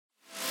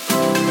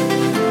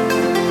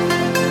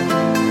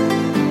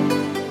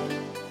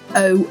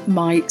Oh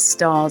my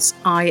stars,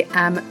 I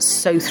am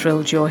so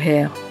thrilled you're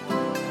here.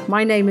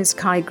 My name is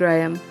Kai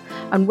Graham,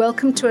 and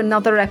welcome to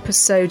another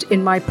episode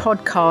in my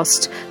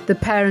podcast, The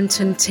Parent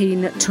and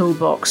Teen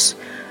Toolbox,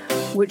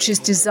 which is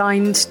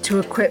designed to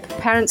equip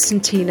parents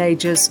and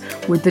teenagers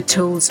with the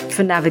tools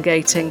for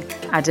navigating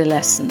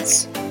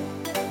adolescence.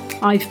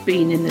 I've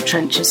been in the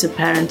trenches of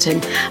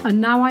parenting, and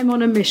now I'm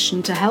on a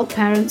mission to help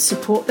parents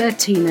support their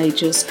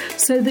teenagers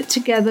so that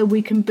together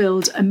we can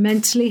build a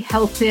mentally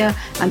healthier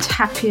and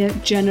happier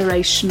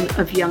generation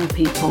of young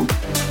people.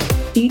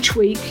 Each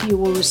week you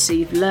will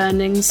receive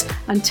learnings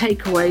and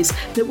takeaways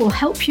that will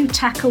help you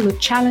tackle the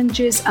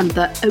challenges and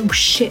the oh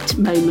shit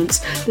moments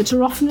that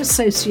are often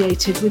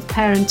associated with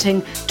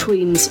parenting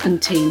tweens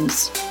and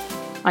teens.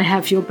 I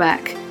have your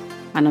back,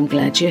 and I'm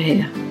glad you're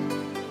here.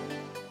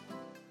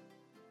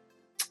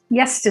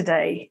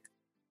 Yesterday,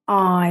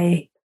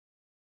 I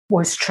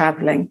was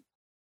traveling.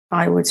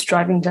 I was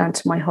driving down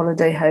to my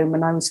holiday home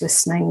and I was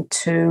listening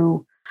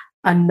to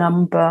a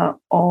number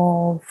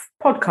of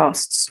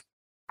podcasts.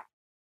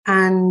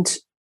 And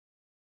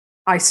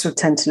I sort of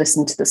tend to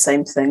listen to the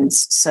same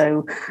things.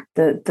 So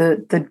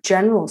the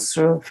general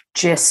sort of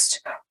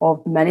gist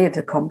of many of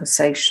the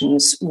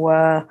conversations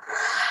were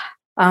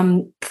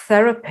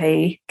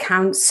therapy,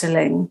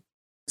 counselling,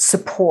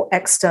 support,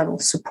 external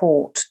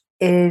support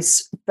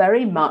is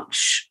very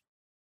much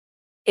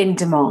in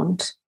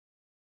demand.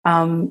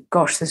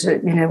 There's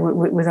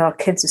with our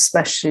kids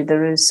especially,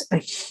 there is a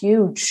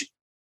huge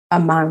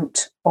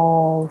amount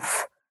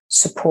of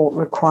support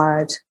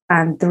required,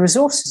 and the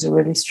resources are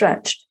really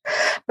stretched.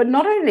 But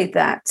not only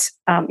that,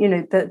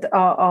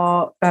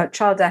 our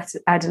child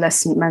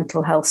adolescent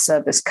mental health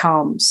service,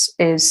 CALMS,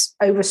 is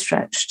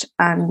overstretched.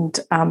 And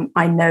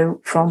I know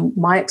from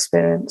my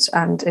experience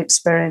and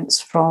experience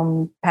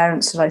from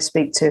parents that I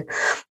speak to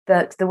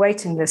that the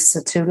waiting lists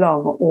are too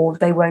long, or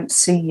they won't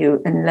see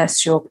you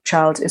unless your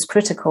child is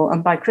critical.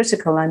 And by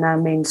critical, I now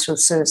mean sort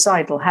of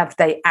suicidal. Have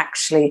they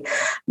actually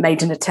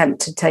made an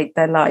attempt to take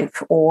their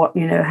life, or,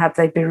 have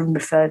they been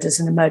referred as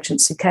an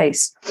emergency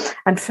case?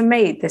 And for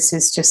me, this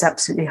is just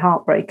absolutely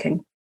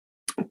heartbreaking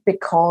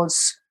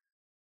because,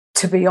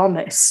 to be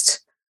honest,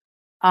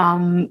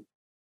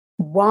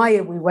 why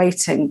are we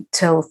waiting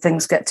till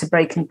things get to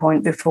breaking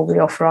point before we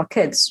offer our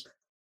kids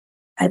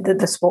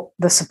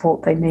the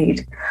support they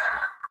need?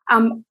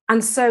 And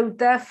so,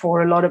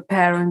 therefore, a lot of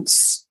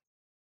parents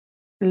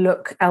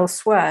look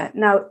elsewhere.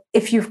 Now,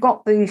 if you've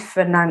got the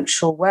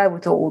financial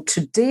wherewithal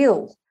to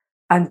deal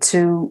and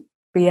to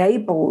be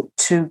able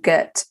to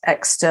get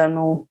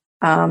external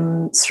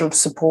sort of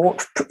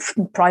support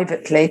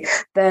privately,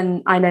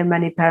 then I know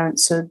many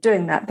parents are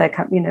doing that.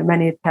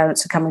 Many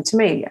parents are coming to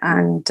me,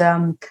 and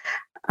I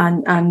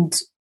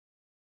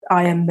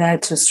am there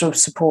to sort of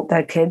support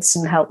their kids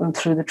and help them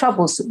through the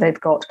troubles that they've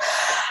got.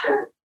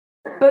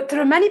 But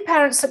there are many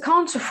parents that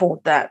can't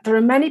afford that. There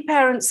are many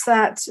parents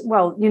that,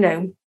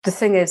 the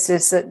thing is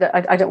that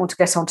I don't want to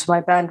get onto my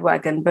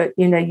bandwagon, but,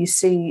 you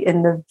see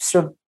in the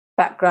sort of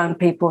background,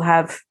 people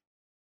have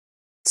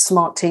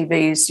smart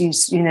TVs,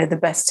 use, the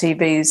best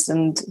TVs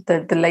and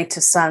the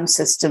latest sound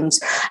systems,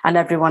 and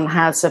everyone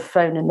has a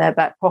phone in their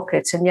back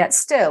pocket. And yet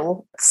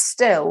still,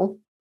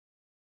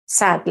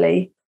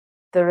 sadly,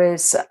 there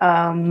is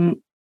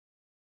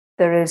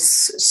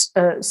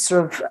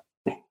sort of,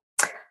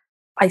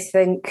 I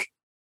think,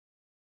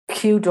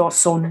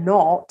 kudos or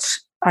not,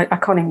 I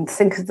can't even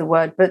think of the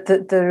word, but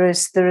there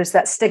is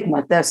that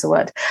stigma. There's the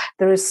word.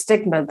 There is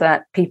stigma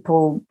that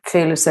people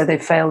feel as though they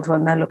failed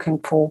when they're looking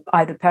for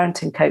either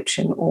parenting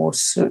coaching or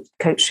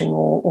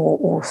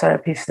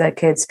therapy for their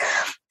kids.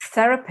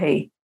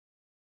 Therapy,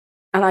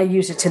 and I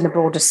use it in the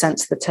broader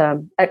sense of the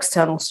term,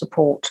 external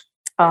support,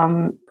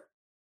 to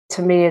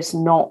me is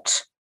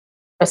not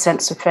a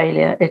sense of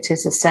failure. It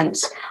is a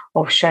sense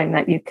of showing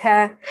that you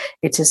care.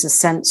 It is a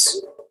sense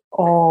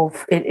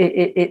of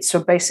it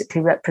sort of basically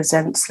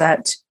represents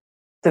that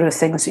there are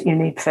things that you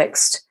need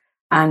fixed,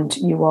 and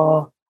you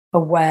are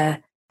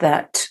aware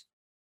that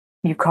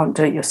you can't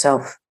do it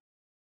yourself.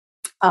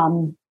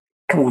 Come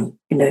on,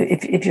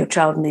 if your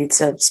child needs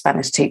a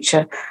Spanish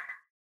teacher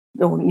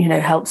or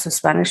helps with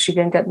Spanish, you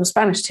go and get them a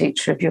Spanish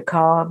teacher. If your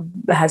car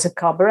has a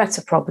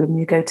carburetor problem,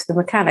 you go to the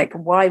mechanic.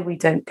 Why we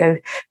don't go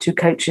to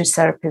coaches,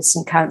 therapists,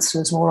 and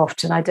counsellors more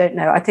often, I don't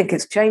know. I think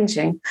it's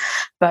changing,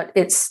 but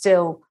it's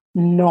still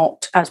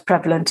not as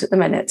prevalent at the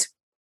minute.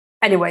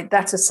 Anyway,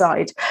 that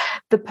aside,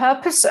 the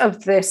purpose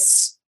of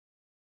this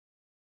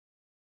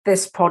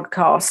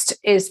podcast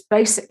is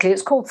basically,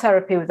 it's called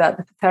Therapy Without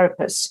the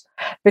Therapist,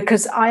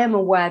 because I am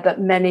aware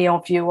that many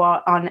of you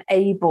are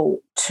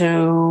unable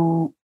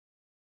to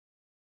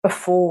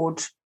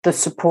afford the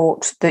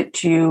support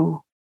that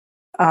you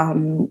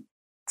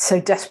so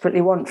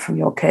desperately want from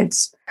your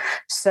kids.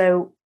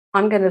 So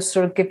I'm going to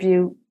sort of give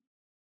you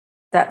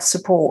that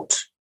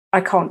support. I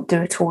can't do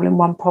it all in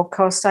one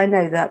podcast, I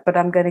know that, but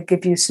I'm going to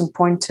give you some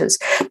pointers,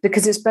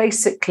 because it's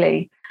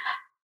basically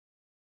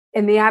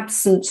in the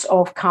absence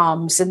of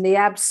calms, in the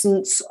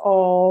absence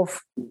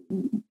of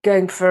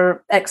going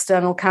for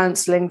external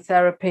counselling,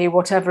 therapy,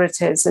 whatever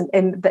it is,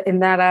 in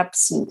that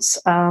absence,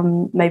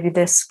 maybe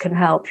this can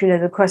help.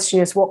 The question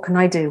is, what can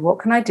I do? What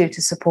can I do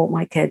to support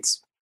my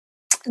kids?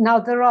 Now,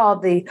 there are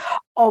the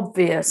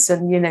obvious,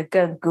 and,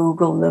 go and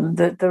Google them,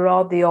 that there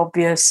are the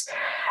obvious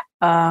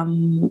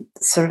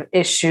sort of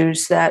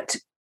issues that,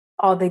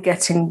 are they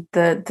getting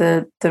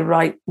the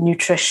right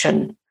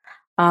nutrition?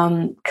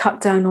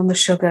 Cut down on the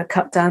sugar,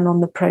 cut down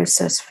on the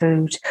processed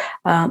food.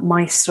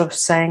 My sort of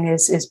saying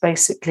is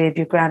basically, if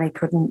your granny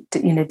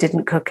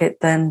didn't cook it,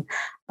 then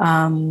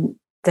don't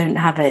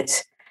have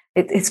it.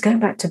 It's going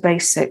back to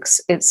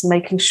basics. It's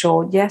making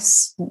sure,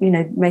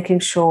 making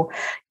sure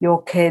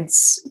your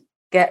kids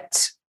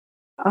get,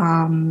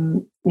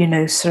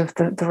 sort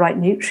of the right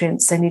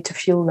nutrients they need to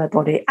fuel their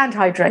body and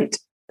hydrate.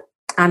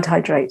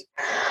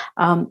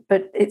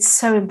 But it's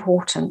so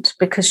important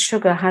because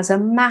sugar has a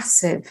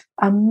massive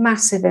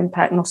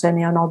impact, not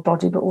only on our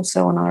body, but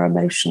also on our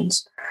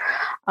emotions.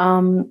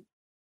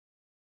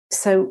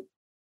 So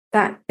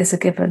that is a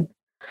given.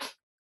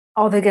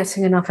 Are they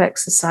getting enough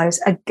exercise?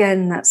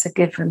 Again, that's a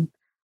given.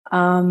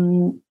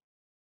 And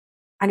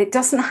it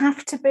doesn't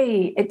have to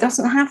be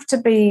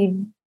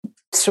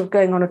sort of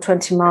going on a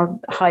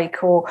 20-mile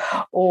hike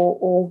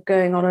or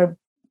going on a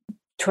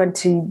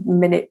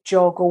 20-minute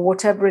jog or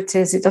whatever it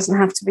is. It doesn't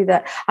have to be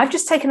that. I've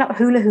just taken up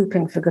hula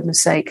hooping, for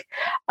goodness sake.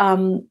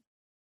 I've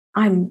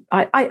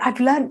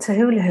learned to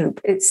hula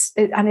hoop. It's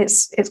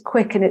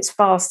quick and it's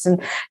fast,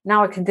 and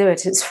now I can do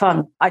it. It's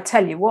fun. I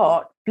tell you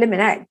what, blimmin'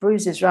 heck,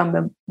 bruises around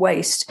the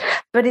waist,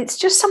 but it's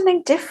just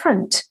something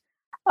different.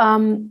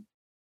 And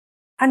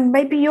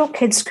maybe your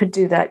kids could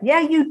do that. Yeah,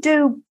 you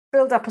do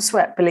build up a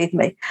sweat, believe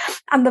me.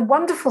 And the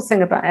wonderful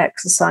thing about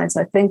exercise,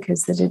 I think,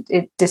 is that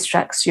it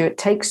distracts you. It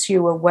takes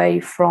you away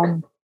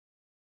from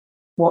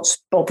what's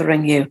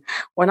bothering you.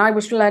 When I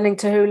was learning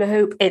to hula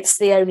hoop, it's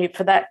the only,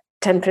 for that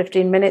 10,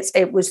 15 minutes,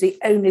 it was the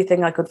only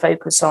thing I could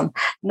focus on,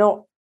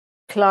 not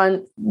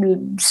client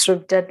sort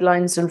of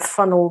deadlines and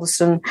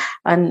funnels and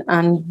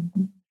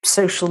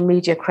social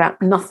media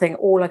crap, nothing.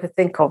 All I could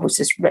think of was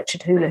this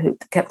wretched hula hoop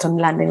that kept on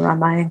landing around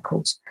my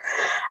ankles.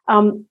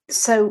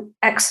 So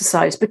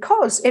exercise,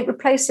 because it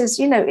replaces,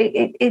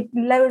 it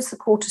lowers the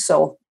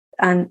cortisol,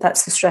 and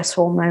that's the stress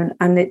hormone,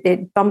 and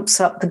it bumps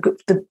up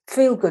the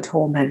feel-good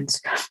hormones,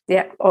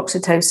 the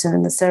oxytocin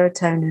and the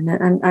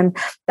serotonin, and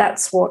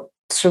that's what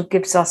sort of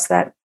gives us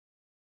that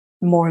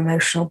more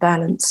emotional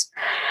balance.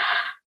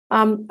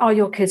 Are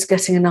your kids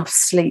getting enough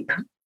sleep?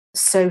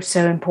 So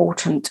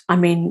important. I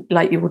mean,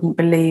 like you wouldn't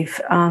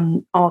believe,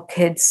 our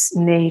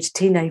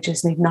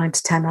teenagers need 9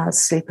 to 10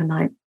 hours sleep a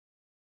night.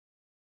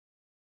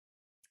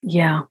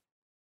 Yeah,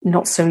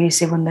 not so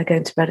easy when they're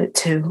going to bed at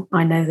 2.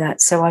 I know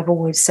that. So I've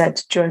always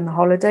said during the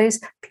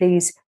holidays,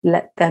 please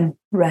let them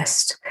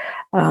rest.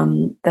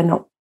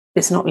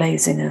 It's not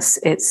laziness,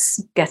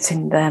 it's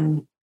getting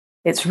them,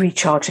 it's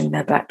recharging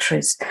their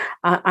batteries.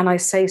 And I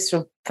say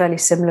sort of fairly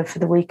similar for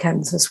the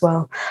weekends as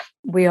well.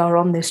 We are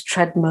on this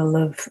treadmill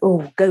of,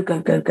 go,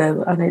 go, go,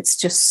 go. And it's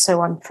just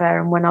so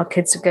unfair. And when our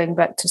kids are going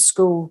back to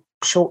school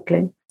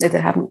shortly, if they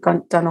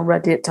haven't done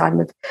already at time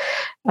of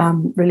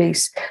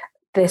release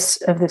this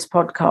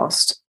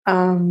podcast,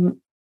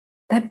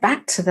 they're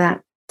back to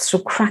that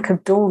sort of crack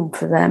of dawn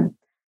for them,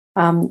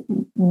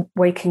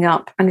 waking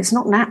up. And it's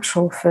not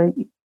natural for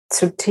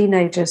sort of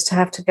teenagers to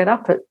have to get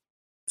up at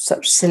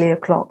such silly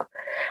o'clock,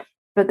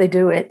 but they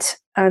do it,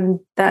 and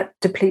that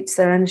depletes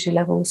their energy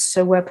levels.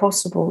 So where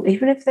possible,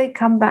 even if they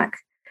come back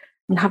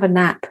and have a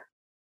nap,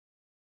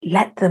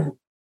 let them,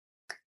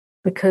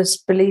 because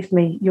believe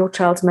me, your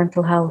child's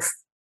mental health,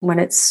 when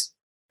it's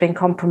been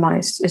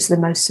compromised, is the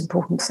most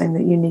important thing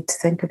that you need to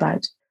think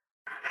about.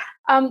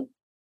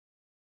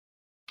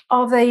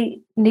 Are they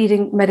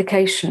needing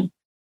medication?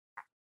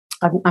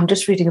 I'm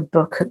just reading a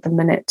book at the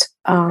minute,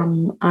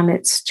 and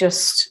it's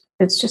just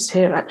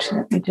here, actually.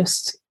 Let me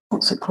just,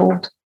 what's it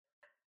called?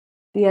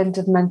 The End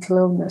of Mental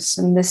Illness.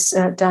 And this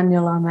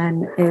Daniel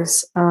Amen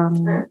is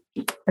a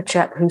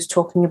chap who's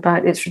talking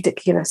about, it's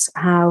ridiculous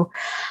how,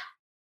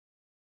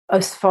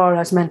 as far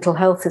as mental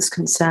health is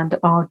concerned,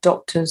 our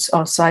doctors,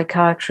 our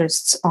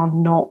psychiatrists are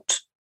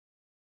not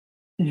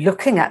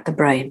looking at the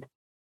brain.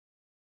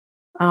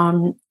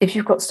 If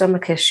you've got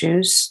stomach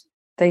issues,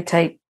 they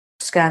take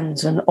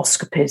scans and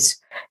oscopies.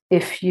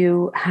 If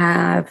you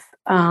have,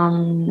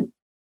 sort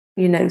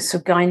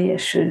of gynae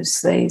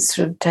issues, they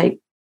sort of take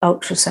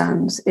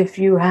ultrasounds. If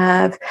you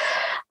have,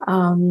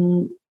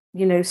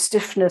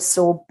 stiffness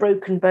or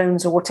broken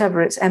bones or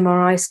whatever, it's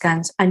MRI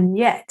scans. And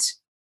yet,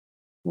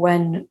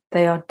 when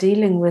they are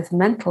dealing with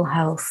mental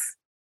health,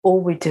 all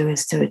we do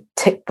is do a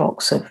tick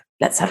box of,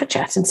 let's have a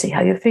chat and see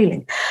how you're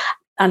feeling.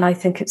 And I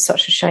think it's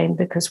such a shame,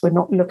 because we're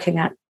not looking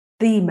at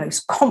the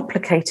most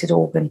complicated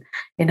organ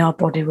in our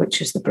body,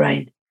 which is the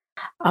brain.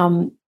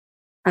 And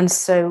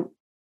so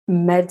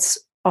meds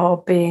are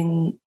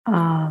being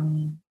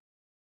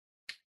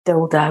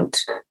doled out,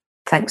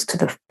 thanks to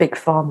the big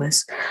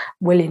pharmas,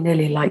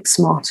 willy-nilly, like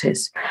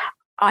Smarties.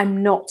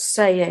 I'm not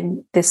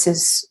saying this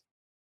is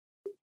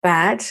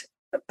bad,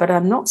 but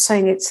I'm not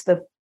saying it's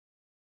the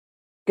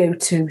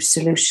go-to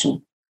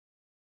solution.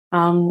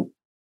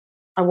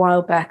 A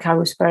while back, I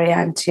was very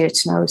anti it,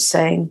 and I was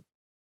saying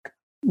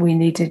we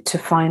needed to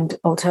find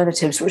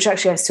alternatives, which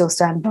actually I still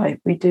stand by.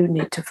 We do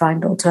need to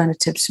find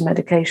alternatives to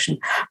medication.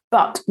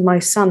 But my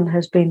son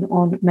has been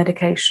on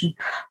medication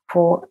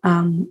for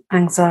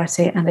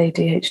anxiety and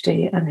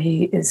ADHD, and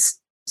he is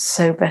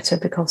so better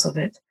because of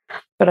it.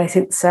 But I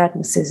think the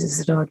sadness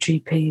is that our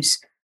GPs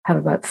have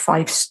about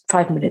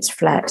five minutes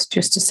flat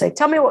just to say,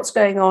 tell me what's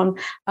going on,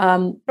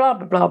 blah,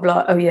 blah, blah,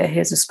 blah. Oh, yeah,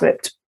 here's a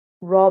script.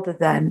 Rather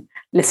than,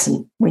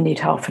 listen, we need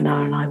half an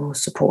hour and I will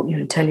support you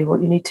and tell you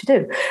what you need to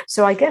do.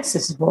 So I guess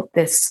this is what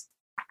this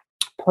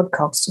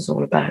podcast is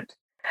all about,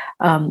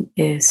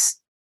 is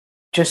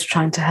just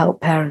trying to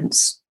help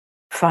parents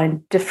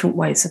find different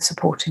ways of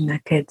supporting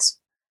their kids.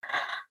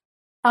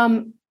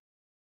 You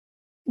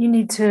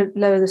need to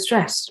lower the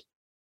stress.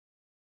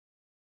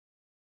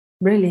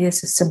 Really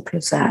is as simple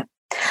as that.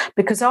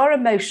 Because our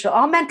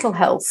mental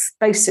health,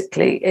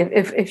 basically,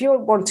 if you're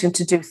wanting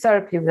to do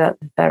therapy without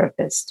the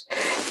therapist,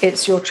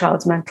 it's your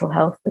child's mental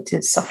health that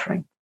is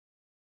suffering.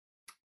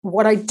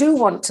 What I do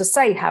want to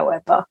say,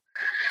 however,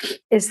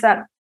 is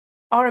that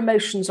our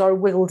emotions are a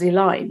wiggly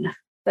line.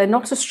 They're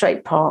not a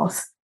straight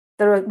path.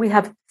 We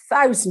have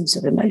thousands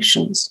of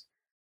emotions.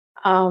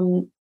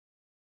 And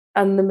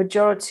the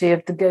majority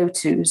of the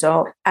go-tos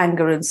are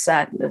anger and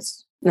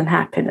sadness and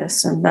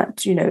happiness. And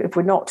that, if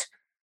we're not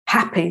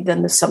happy,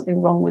 then there's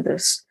something wrong with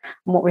us.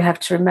 And what we have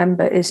to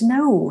remember is,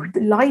 no,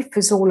 life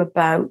is all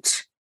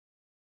about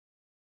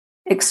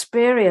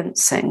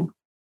experiencing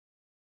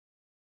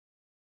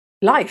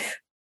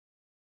life.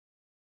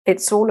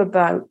 It's all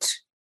about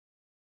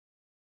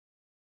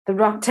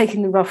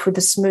taking the rough with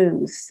the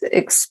smooth,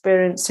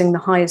 experiencing the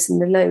highs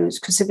and the lows.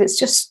 Because if it's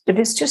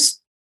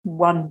just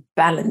one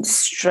balanced,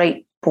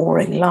 straight,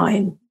 boring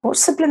line,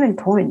 what's the blooming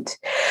point?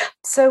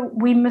 So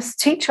we must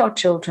teach our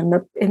children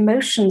that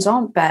emotions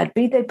aren't bad,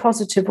 be they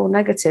positive or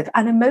negative,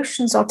 and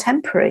emotions are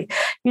temporary.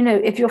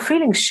 If you're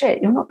feeling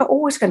shit, you're not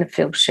always going to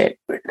feel shit.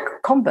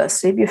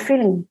 Conversely, if you're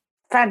feeling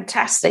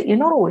fantastic, you're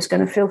not always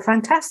going to feel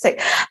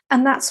fantastic.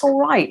 And that's all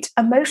right.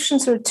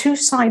 Emotions are two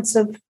sides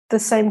of the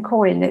same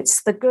coin.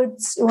 It's the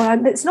goods.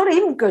 Well, it's not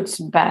even goods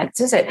and bads,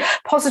 is it?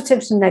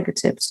 Positives and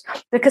negatives,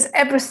 because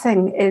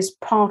everything is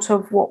part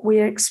of what we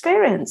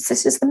experience.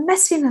 This is the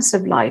messiness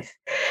of life.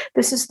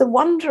 This is the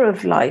wonder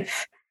of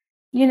life.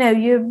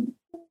 You're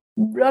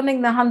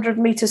running the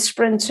 100-meter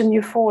sprint and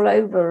you fall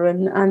over,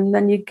 and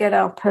then you get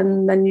up,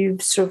 and then you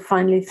sort of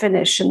finally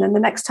finish. And then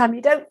the next time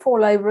you don't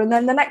fall over, and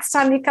then the next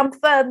time you come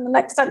third, and the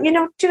next time, do you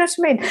know what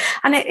I mean?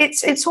 And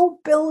it's all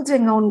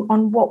building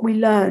on what we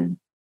learn.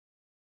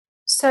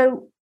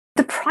 So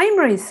the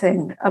primary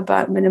thing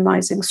about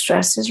minimizing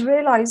stress is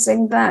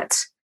realizing that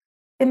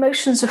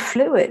emotions are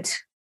fluid,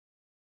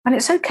 and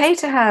it's okay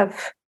to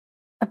have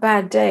a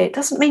bad day. It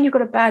doesn't mean you've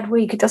got a bad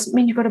week. It doesn't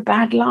mean you've got a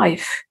bad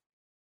life.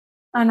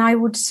 And I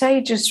would say,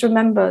 just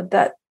remember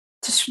that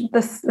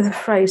the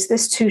phrase,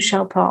 this too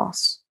shall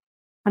pass,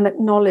 and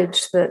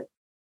acknowledge that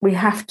we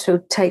have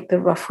to take the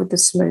rough with the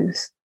smooth.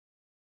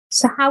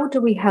 So how do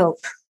we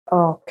help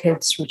our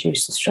kids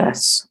reduce the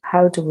stress?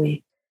 How do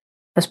we,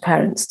 as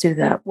parents, do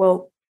that?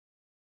 Well,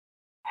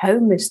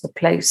 home is the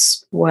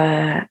place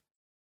where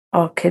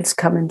our kids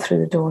come in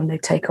through the door and they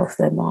take off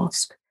their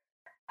mask.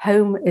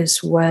 Home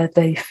is where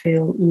they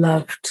feel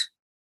loved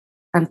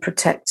and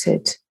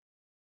protected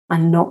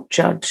and not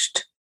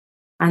judged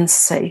and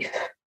safe.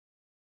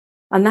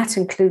 And that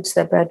includes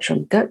their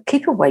bedroom.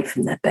 Keep away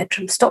from their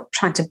bedroom. Stop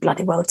trying to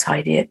bloody well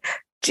tidy it.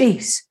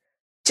 Jeez,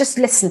 just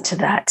listen to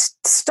that.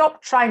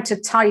 Stop trying to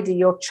tidy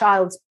your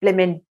child's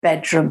blimmin'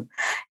 bedroom.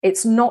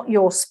 It's not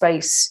your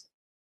space.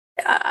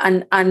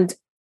 And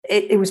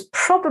it was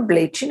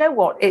probably, do you know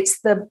what? It's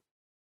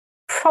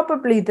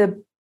probably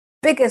the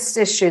biggest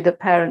issue that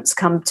parents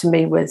come to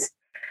me with.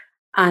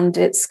 And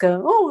it's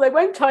going, oh, they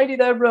won't tidy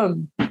their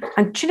room.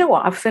 And do you know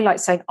what? I feel like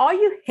saying, are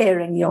you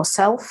hearing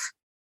yourself?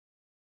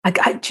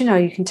 Do you know,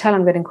 you can tell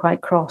I'm getting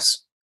quite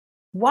cross.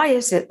 Why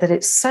is it that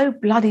it's so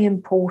bloody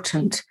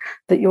important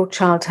that your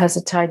child has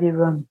a tidy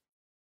room?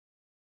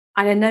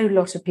 And I know a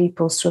lot of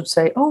people sort of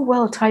say, oh,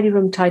 well, tidy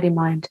room, tidy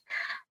mind.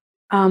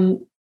 Do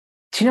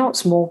you know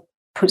what's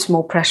puts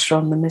more pressure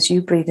on them, is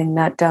you breathing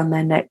that down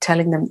their neck,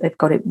 telling them they've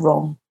got it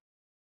wrong.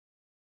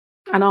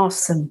 And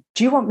ask them,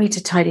 do you want me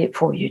to tidy it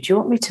for you? Do you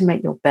want me to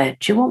make your bed?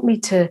 Do you want me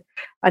to?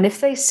 And if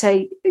they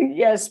say,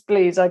 yes,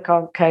 please, I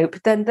can't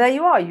cope, then there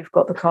you are. You've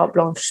got the carte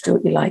blanche to do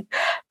what you like.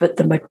 But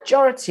the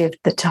majority of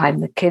the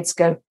time, the kids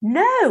go,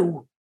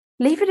 no,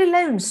 leave it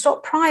alone.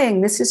 Stop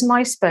prying. This is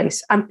my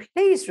space. And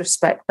please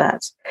respect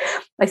that.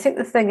 I think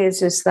the thing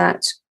is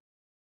that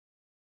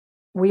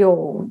we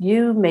all,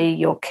 you, me,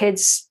 your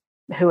kids,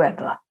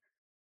 whoever,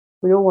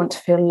 we all want to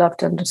feel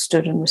loved,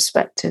 understood, and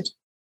respected.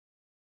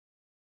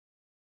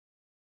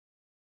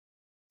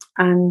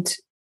 And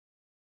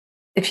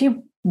if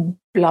you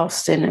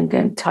blast in and go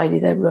and tidy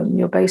their room,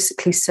 you're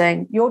basically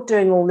saying, you're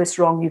doing all this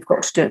wrong, you've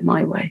got to do it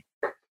my way.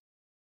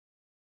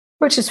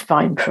 which is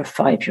fine for a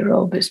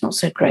 5-year-old, but it's not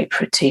so great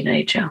for a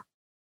teenager.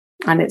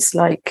 And it's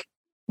like,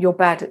 you're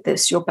bad at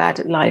this, you're bad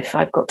at life,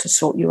 I've got to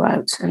sort you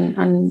out.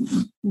 And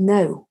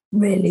no,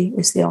 really,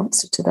 is the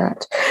answer to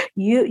that.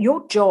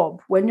 Your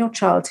job, when your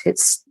child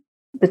hits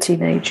the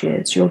teenage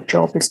years, your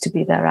job is to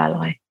be their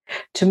ally,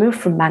 to move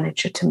from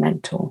manager to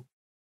mentor.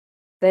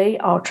 They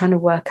are trying to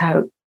work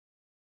out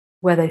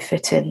where they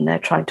fit in. They're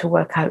trying to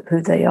work out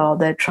who they are.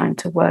 They're trying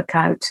to work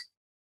out,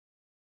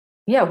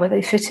 where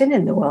they fit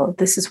in the world.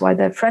 This is why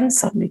their friends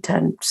suddenly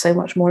turn so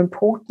much more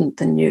important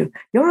than you.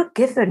 You're a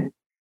given.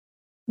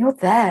 You're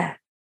there.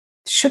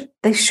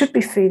 They should be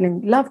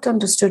feeling loved,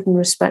 understood, and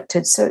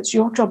respected. So it's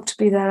your job to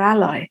be their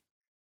ally.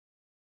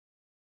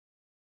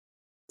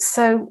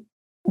 So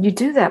you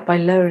do that by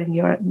lowering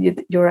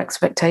your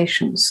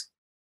expectations.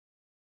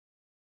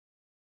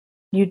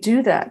 You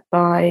do that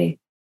by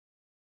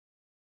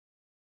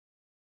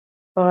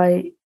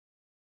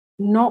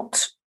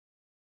not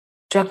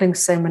juggling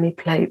so many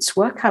plates.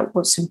 Work out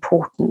what's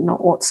important,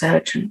 not what's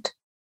urgent.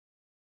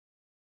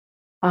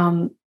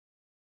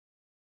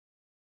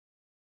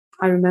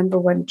 I remember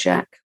when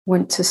Jack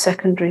went to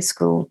secondary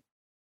school,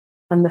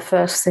 and the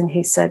first thing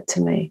he said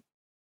to me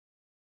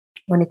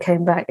when he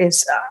came back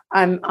is,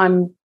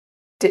 I'm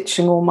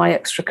ditching all my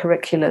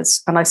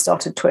extracurriculars. And I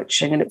started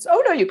twitching, and it's,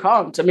 oh, no, you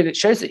can't. I mean, it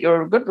shows that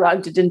you're a good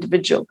rounded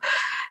individual.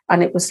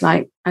 And it was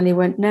like, and he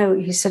went, no,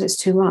 he said, it's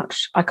too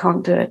much. I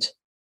can't do it.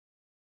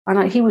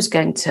 And he was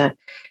going to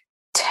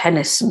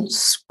tennis and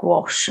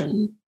squash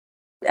and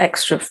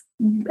extra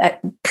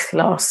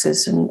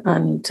classes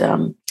and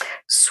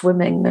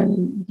swimming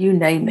and you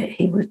name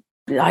it.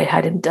 I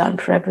had him done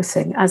for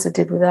everything, as I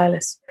did with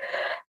Alice.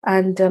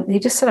 And he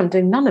just said, I'm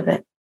doing none of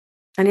it.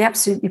 And he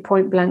absolutely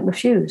point blank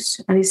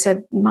refused. And he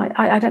said,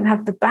 I don't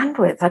have the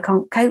bandwidth. I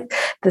can't cope.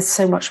 There's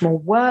so much more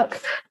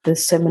work.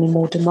 There's so many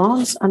more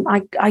demands. And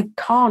I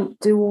can't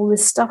do all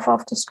this stuff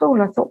after school.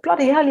 And I thought,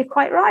 bloody hell, you're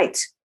quite right.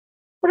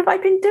 What have I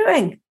been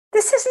doing?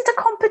 This isn't a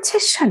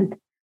competition.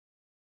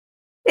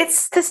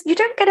 It's this, you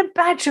don't get a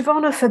badge of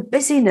honor for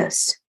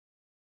busyness.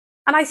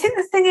 And I think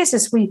the thing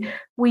is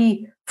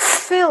we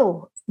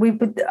fill,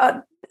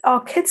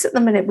 our kids at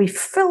the minute, we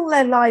fill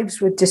their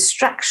lives with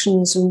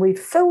distractions, and we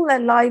fill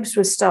their lives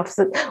with stuff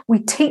that we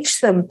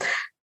teach them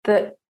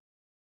that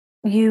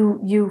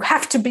you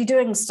have to be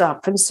doing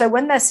stuff. And so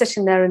when they're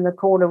sitting there in the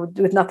corner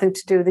with nothing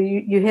to do,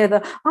 you hear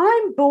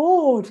I'm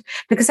bored,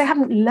 because they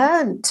haven't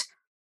learned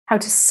how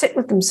to sit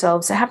with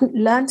themselves. They haven't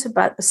learned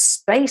about the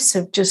space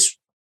of just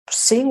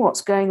seeing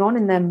what's going on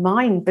in their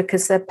mind,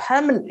 because they're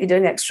permanently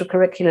doing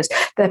extracurriculars.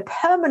 They're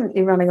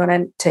permanently running on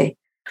empty.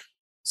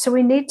 So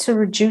we need to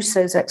reduce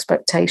those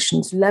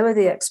expectations, lower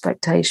the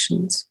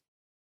expectations.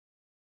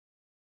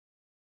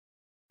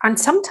 And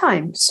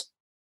sometimes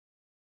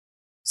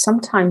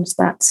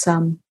that's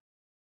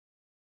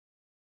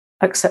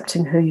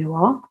accepting who you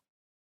are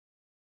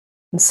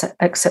and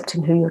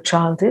accepting who your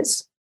child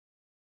is.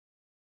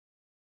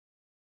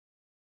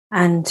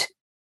 And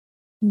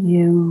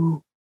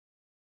you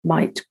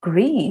might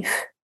grieve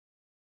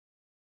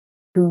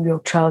who your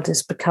child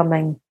is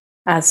becoming,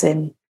 as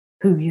in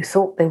who you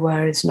thought they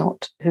were is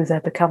not who they're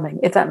becoming,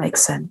 if that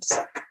makes sense.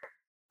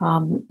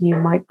 You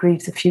might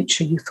grieve the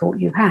future you thought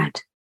you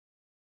had.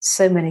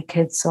 So many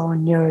kids are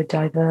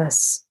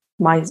neurodiverse.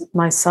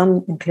 My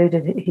son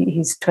included,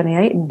 he's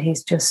 28, and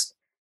he's just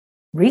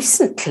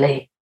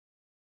recently,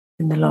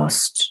 in the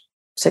last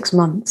 6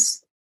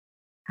 months,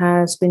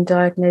 has been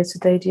diagnosed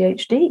with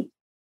ADHD.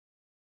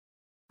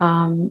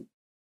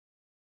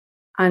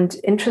 And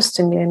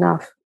interestingly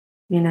enough,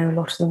 a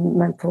lot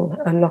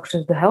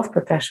of the health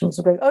professionals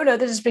are going, oh no,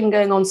 this has been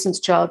going on since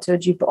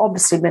childhood. You've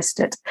obviously missed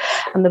it.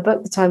 And the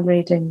book that I'm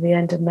reading, The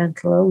End of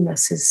Mental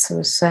Illness, is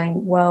sort of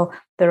saying, well,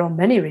 there are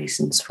many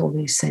reasons for all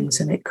these things.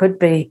 And it could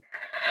be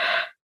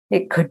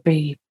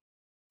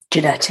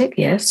genetic,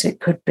 yes, it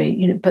could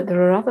be, but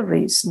there are other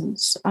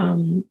reasons,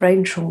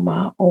 brain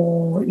trauma,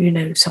 or,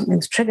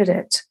 something's triggered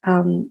it.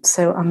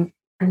 So I'm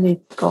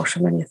only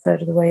a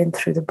third of the way in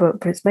through the book,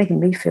 but it's making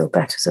me feel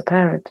better as a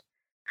parent.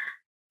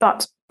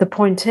 But the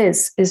point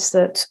is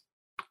that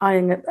I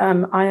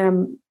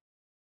am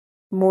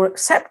more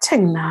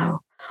accepting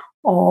now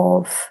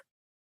of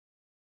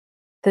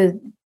the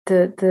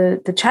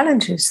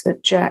challenges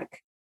that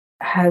Jack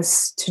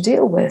has to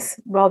deal with,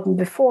 rather than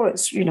before.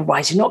 It's,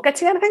 why is he not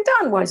getting anything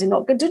done? Why is he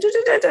not going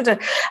to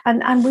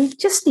and we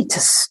just need to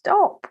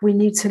stop. We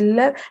need to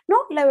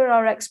not lower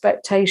our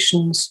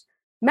expectations,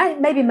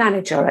 maybe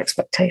manage our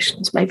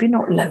expectations, maybe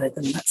not lower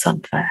them. That's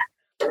unfair,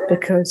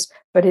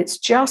 but it's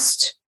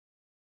just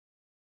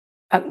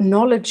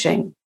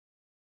acknowledging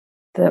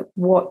that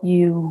what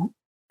you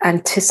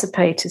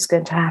anticipate is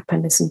going to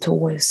happen isn't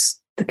always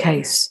the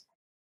case.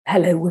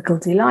 Hello,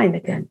 wiggledy line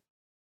again.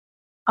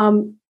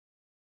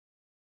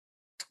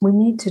 We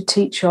need to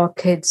teach our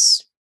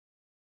kids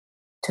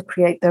to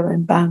create their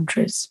own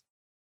boundaries,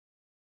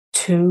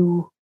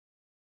 to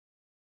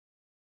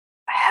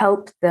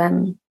help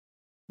them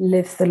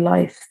live the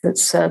life that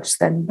serves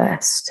them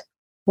best.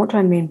 What do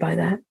I mean by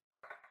that?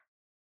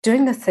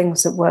 Doing the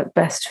things that work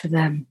best for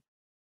them.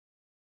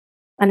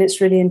 And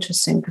it's really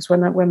interesting because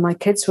when my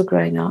kids were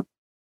growing up,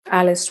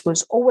 Alice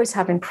was always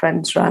having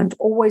friends round,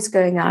 always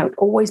going out,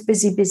 always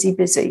busy, busy,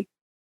 busy.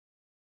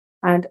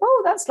 And,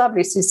 oh, that's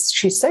lovely.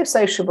 She's so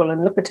sociable,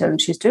 and look at her, and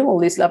she's doing all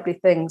these lovely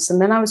things. And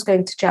then I was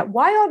going to Jack,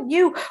 why aren't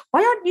you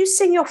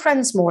seeing your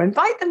friends more?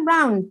 Invite them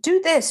round, do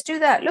this, do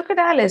that. Look at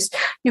Alice.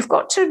 You've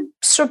got to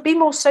sort of be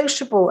more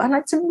sociable. And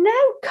I said,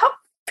 no, for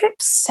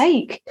flip's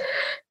sake.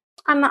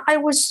 And I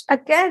was,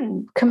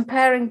 again,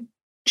 comparing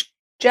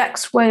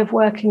Jack's way of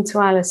working to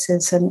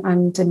Alice's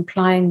and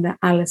implying that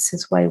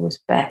Alice's way was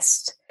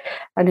best.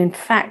 And in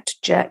fact,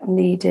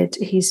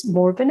 he's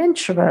more of an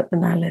introvert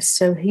than Alice.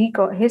 So he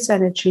got his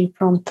energy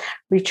from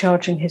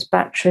recharging his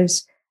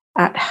batteries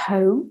at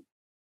home.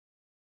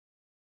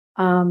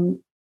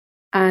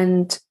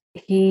 And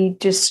he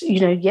just,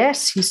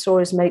 yes, he saw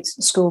his mates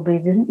at school, but he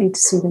didn't need to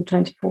see them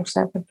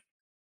 24/7.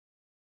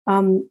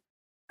 And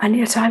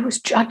yet I was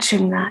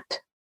judging that.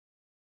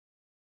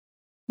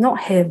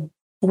 Not him.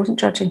 I wasn't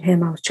judging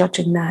him. I was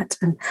judging that.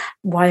 And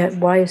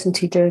why isn't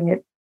he doing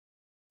it?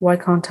 Why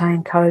can't I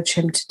encourage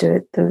him to do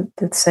it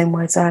the same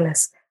way as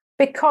Alice?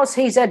 Because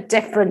he's a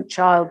different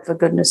child, for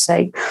goodness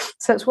sake.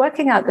 So it's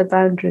working out the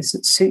boundaries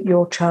that suit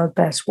your child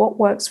best, what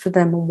works for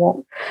them and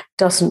what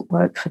doesn't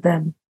work for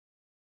them.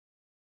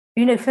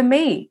 For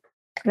me,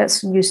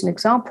 let's use an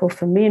example.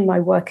 For me in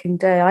my working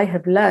day, I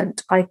have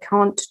learned I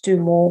can't do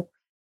more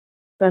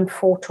than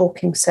 4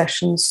 talking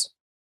sessions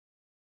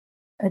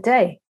a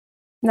day.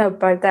 No,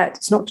 by that,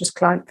 it's not just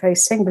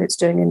client-facing, but it's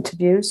doing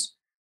interviews,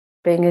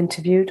 being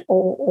interviewed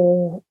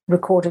or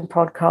recording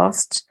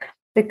podcasts,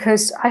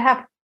 because I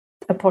have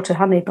a pot of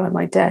honey by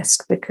my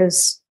desk,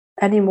 because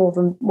any more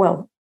than,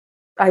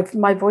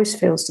 my voice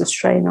feels the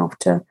strain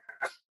after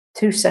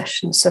 2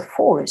 sessions, so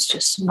 4 is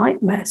just a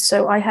nightmare.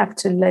 So I have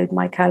to load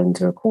my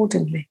calendar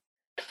accordingly.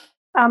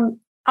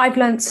 I've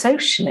learned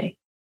socially,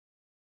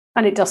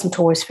 and it doesn't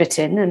always fit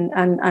in,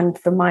 and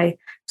for my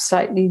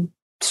slightly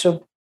sort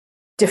of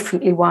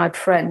differently wired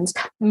friends,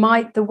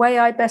 the way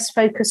I best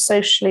focus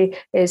socially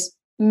is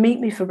meet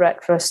me for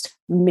breakfast,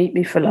 meet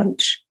me for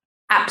lunch.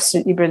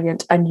 Absolutely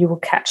brilliant. And you will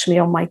catch me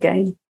on my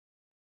game.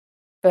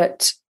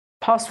 But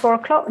past 4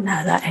 o'clock,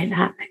 no, that ain't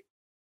happening.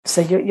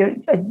 So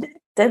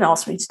don't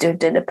ask me to do a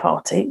dinner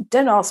party.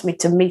 Don't ask me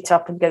to meet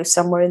up and go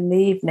somewhere in the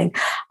evening.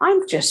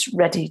 I'm just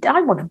ready.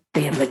 I want to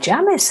be in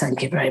pajamas.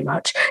 Thank you very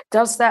much.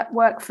 Does that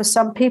work for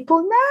some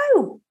people?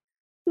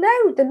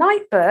 No, the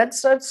night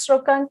birds are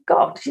sort of going,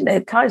 God,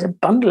 Kai's a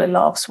bundle of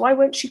laughs. Why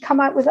won't she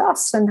come out with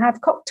us and have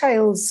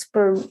cocktails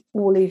for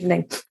all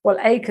evening? Well,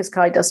 because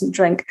Kai doesn't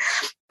drink.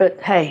 But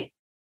hey,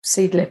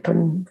 Seedlip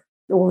and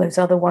all those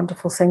other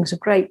wonderful things are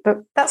great.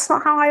 But that's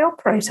not how I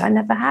operate. I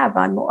never have.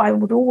 I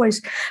would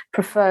always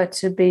prefer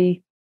to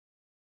be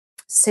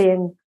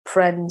seeing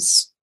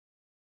friends,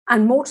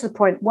 and more to the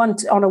point,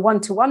 on a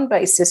one-to-one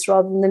basis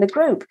rather than in a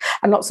group.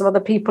 And lots of other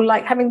people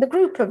like having the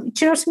group of,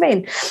 do you know what I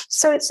mean?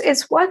 So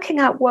it's working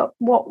out what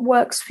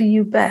works for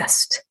you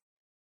best.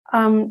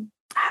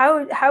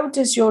 How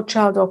does your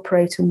child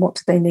operate and what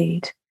do they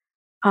need?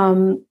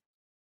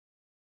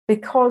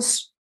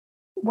 Because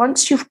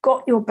once you've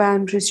got your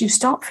boundaries, you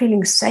start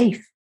feeling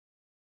safe.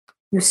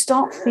 You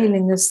start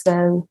feeling as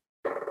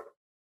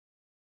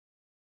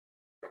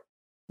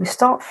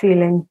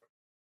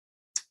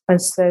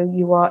though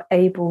you are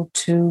able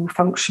to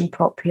function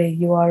properly.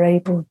 You are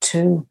able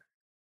to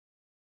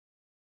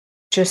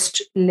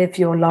just live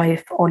your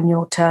life on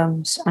your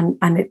terms,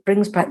 and it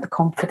brings back the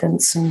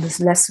confidence, and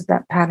there's less of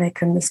that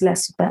panic and there's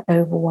less of that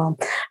overwhelm.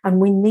 And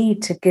we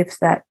need to give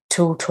that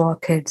tool to our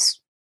kids.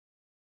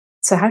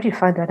 So how do you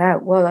find that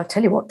out? Well, I'll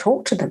tell you what,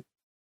 talk to them.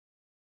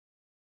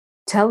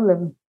 Tell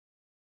them.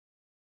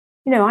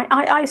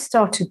 I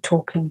started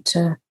talking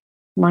to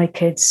my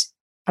kids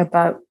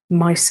about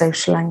my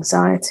social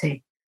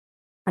anxiety.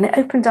 And it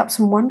opened up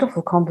some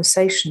wonderful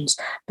conversations,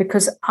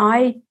 because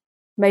I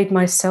made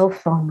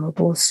myself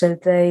vulnerable so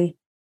they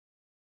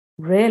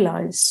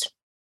realized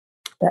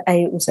that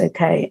A, it was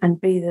okay, and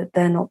B, that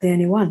they're not the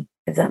only one,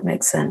 if that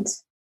makes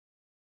sense.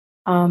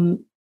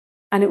 And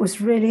it was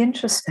really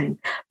interesting.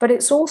 But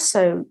it's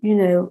also,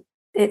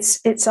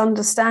 it's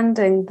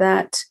understanding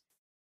that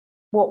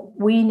what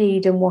we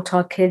need and what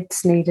our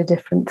kids need are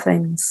different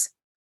things.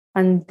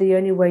 And the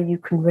only way you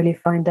can really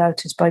find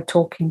out is by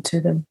talking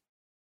to them.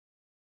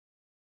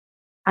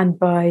 And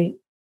by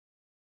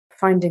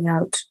finding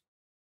out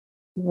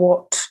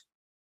what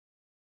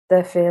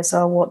their fears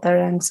are, what their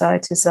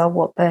anxieties are,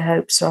 what their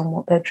hopes are, and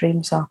what their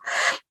dreams are.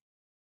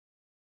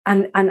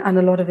 And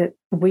a lot of it,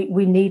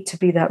 we need to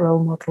be that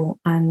role model,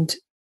 and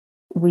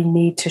we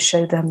need to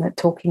show them that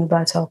talking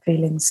about our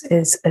feelings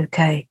is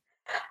okay.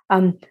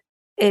 I'm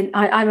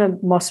a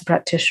master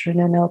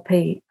practitioner in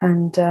NLP,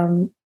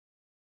 and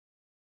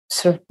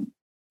sort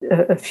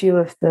of a few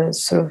of the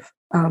sort of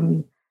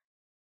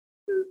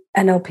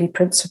NLP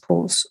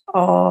principles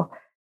are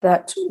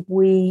that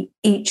we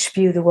each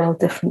view the world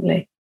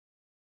differently.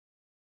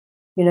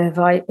 If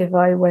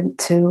I went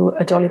to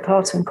a Dolly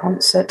Parton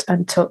concert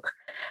and took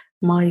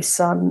my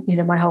son,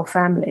 my whole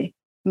family,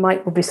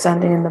 Mike will be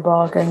standing in the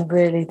bar going,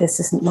 really, this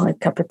isn't my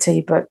cup of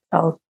tea, but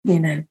I'll,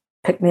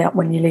 pick me up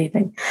when you're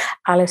leaving.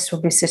 Alice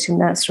will be sitting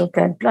there still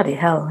going, bloody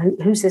hell,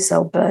 who's this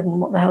old bird and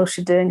what the hell is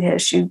she doing here?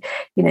 She,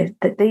 they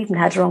even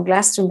had her on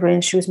Glastonbury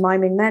and she was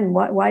miming then.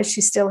 Why is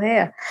she still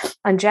here?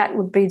 And Jack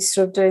would be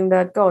sort of doing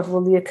the, God,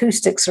 well, the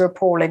acoustics are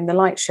appalling. The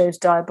light show's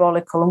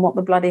diabolical. And what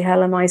the bloody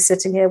hell am I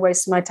sitting here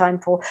wasting my time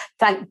for?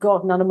 Thank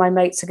God none of my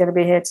mates are going to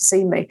be here to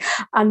see me.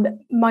 And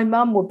my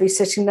mum would be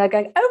sitting there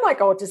going, oh my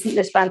God, isn't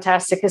this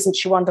fantastic? Isn't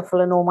she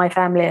wonderful? And all my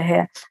family are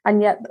here.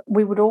 And yet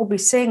we would all be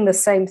seeing the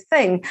same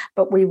thing,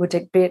 but we would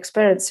be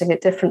experiencing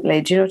it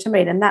differently. Do you know what I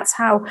mean? And that's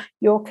how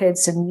your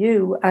kids and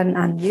you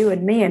and you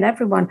and me and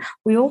everyone,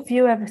 we all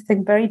view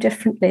everything very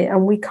differently.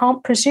 And we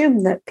can't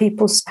presume that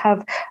people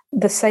have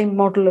the same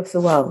model of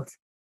the world.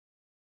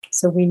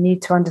 So we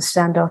need to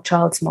understand our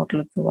child's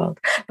model of the world.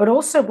 But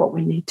also what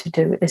we need to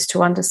do is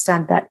to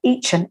understand that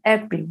each and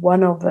every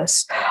one of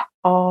us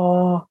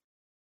are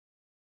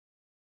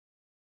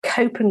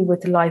coping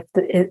with life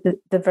the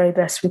very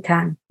best we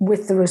can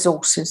with the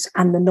resources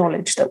and the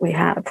knowledge that we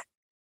have.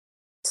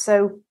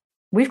 So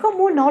we've got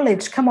more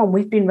knowledge. Come on,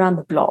 we've been around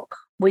the block.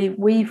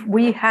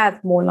 We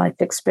have more life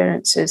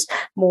experiences,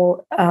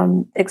 more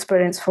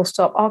experience, full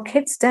stop. Our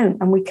kids don't,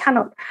 and we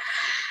cannot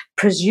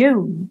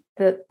presume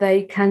that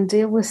they can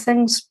deal with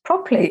things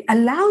properly.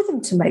 Allow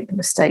them to make the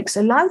mistakes.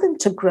 Allow them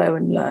to grow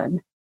and learn.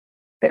 A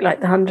bit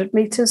like the 100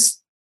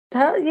 meters,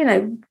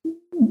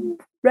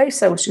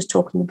 race I was just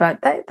talking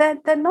about.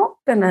 They're not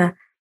going to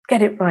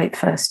get it right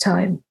first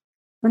time.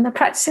 When they're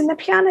practicing the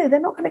piano, they're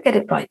not going to get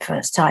it right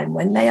first time.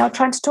 When they are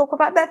trying to talk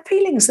about their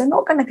feelings, they're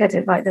not going to get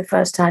it right the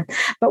first time.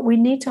 But we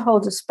need to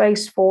hold a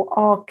space for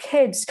our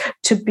kids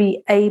to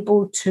be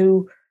able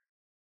to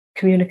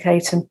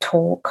communicate and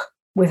talk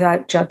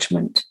without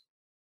judgment.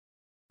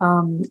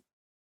 Maya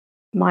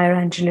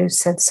Angelou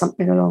said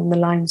something along the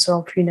lines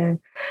of,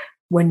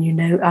 when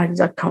I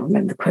can't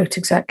remember the quote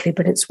exactly,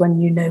 but it's when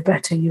you know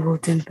better, you will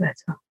do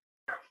better.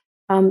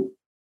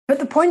 But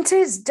the point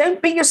is,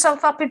 don't beat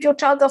yourself up if your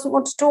child doesn't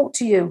want to talk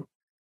to you.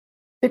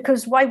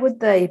 Because why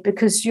would they?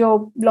 Because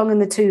you're long in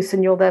the tooth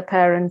and you're their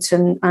parent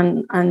and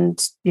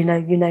you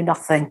know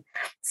nothing.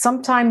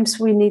 Sometimes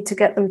we need to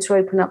get them to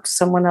open up to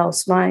someone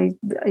else. I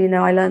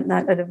learned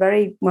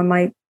that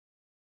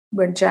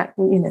when Jack,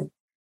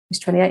 he's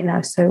 28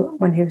 now. So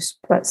when he was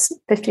about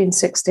 15,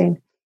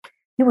 16,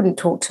 he wouldn't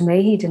talk to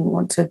me. He didn't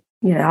want to,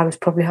 I was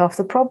probably half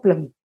the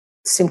problem.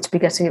 Seemed to be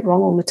getting it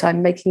wrong all the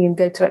time, making him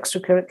go to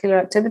extracurricular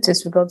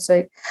activities, for God's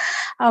sake.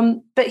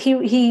 But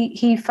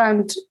he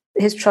found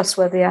his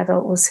trustworthy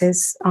adult was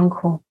his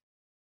uncle,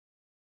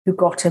 who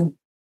got him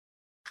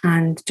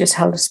and just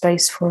held a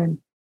space for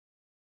him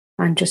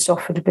and just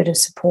offered a bit of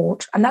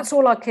support. And that's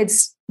all our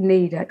kids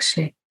need,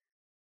 actually.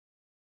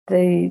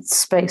 The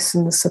space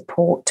and the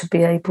support to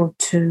be able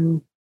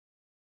to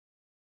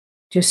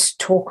just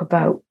talk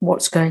about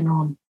what's going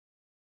on.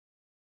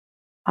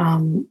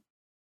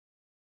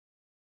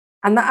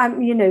 And that,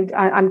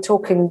 I'm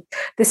talking.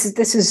 This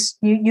is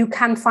you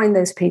can find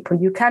those people.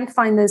 You can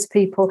find those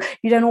people.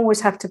 You don't always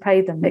have to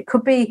pay them. It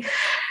could be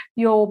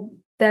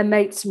their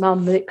mate's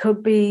mum. It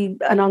could be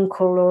an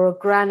uncle or a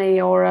granny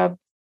or a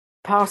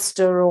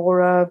pastor or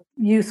a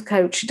youth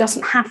coach. It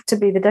doesn't have to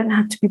be. They don't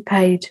have to be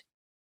paid.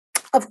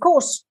 Of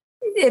course,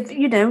 if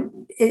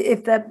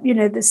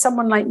there's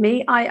someone like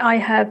me, I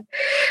have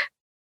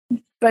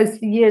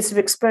both the years of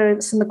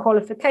experience and the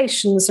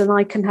qualifications, and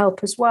I can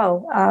help as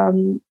well,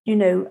 and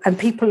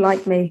people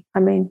like me.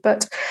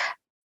 But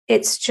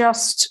it's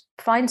just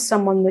find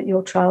someone that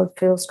your child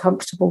feels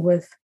comfortable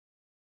with.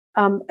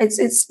 And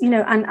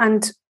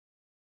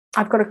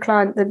I've got a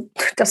client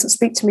that doesn't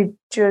speak to me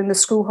during the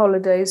school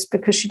holidays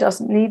because she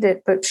doesn't need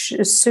it. But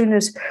as soon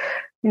as,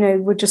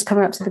 we're just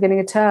coming up to the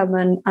beginning of term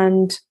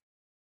and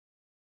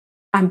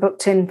I'm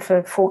booked in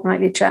for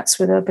fortnightly chats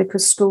with her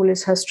because school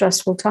is her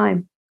stressful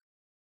time.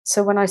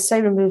 So when I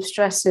say remove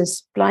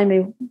stresses,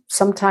 blimey,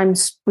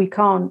 sometimes we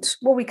can't.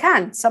 Well, we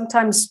can.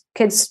 Sometimes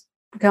kids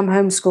become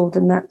homeschooled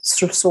and that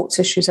sort of sorts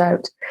issues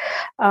out.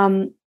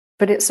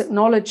 But it's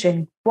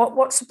acknowledging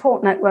what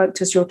support network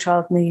does your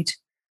child need?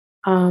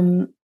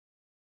 And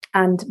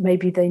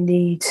maybe they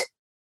need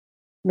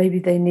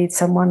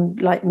someone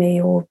like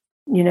me or,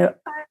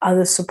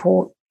 other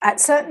support at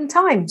certain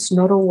times,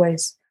 not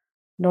always,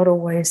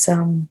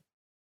 24/7.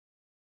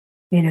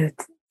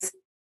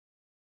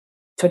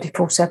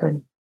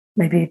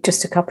 Maybe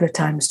just a couple of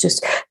times.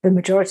 Just the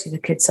majority of the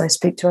kids I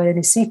speak to, I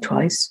only see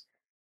twice.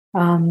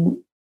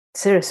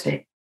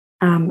 Seriously.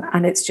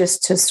 And it's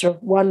just to sort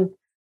of well,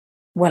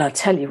 I'll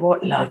tell you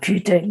what, love, you're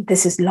doing,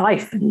 this is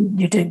life and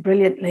you're doing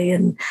brilliantly,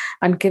 and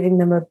giving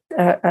them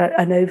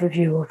an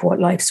overview of what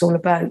life's all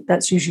about.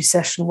 That's usually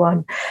session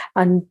 1.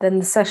 And then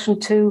the session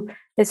 2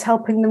 is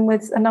helping them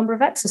with a number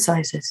of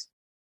exercises.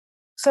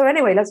 So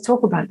anyway, let's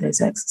talk about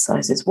those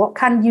exercises. What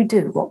can you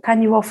do? What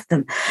can you offer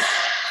them?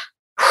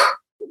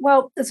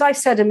 Well, as I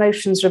said,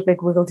 emotions are a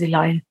big wiggledy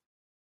line,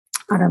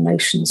 and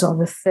emotions are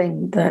the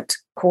thing that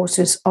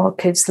causes our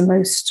kids the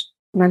most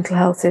mental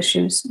health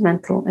issues,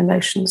 mental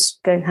emotions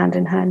going hand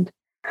in hand.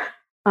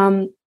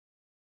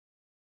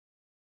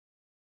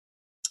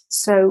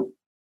 So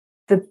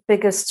the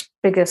biggest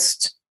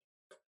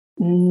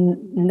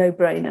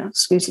no-brainer,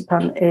 excuse the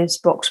pun, is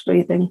box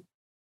breathing.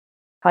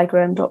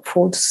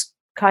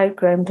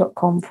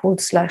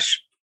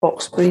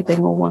 kygraham.com/box breathing,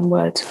 or one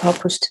word. I'll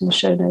put it in the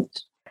show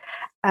notes.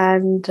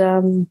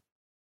 And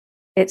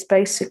it's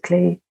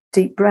basically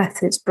deep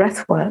breath. It's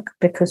breath work,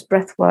 because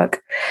breath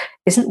work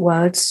isn't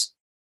words.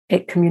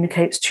 It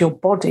communicates to your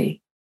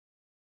body.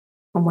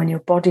 And when your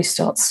body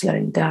starts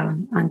slowing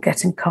down and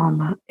getting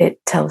calmer,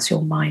 it tells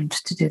your mind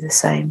to do the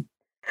same.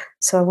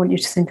 So I want you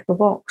to think of a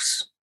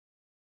box,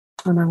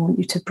 and I want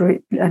you to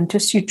breathe, and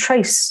just you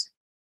trace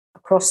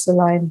across the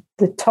line,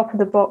 the top of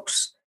the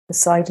box, the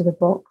side of the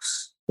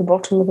box, the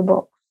bottom of the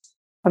box,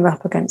 and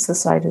up against the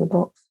side of the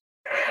box.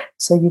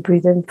 So you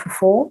breathe in for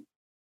 4,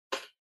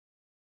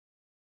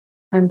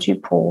 and you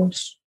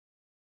pause,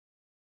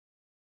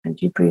 and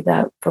you breathe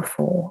out for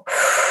 4,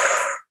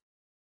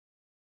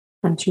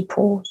 and you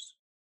pause,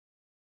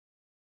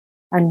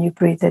 and you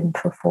breathe in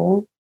for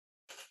 4,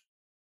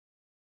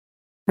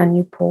 and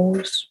you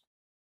pause,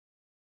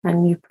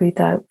 and you breathe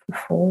out for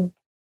 4,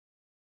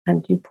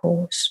 and you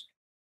pause.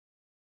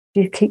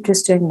 You keep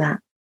just doing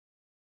that.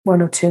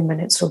 1 or 2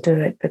 minutes will do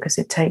it, because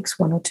it takes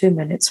 1 or 2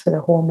 minutes for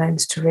the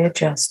hormones to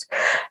readjust.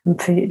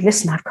 And for you,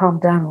 listen, I've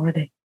calmed down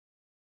already.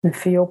 And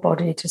for your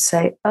body to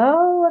say,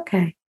 oh,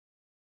 okay,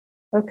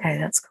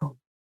 that's cool.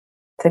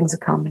 Things are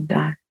calming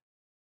down.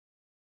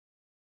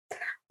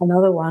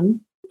 Another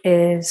one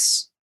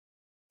is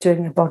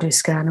doing a body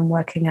scan and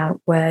working out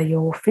where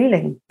you're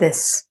feeling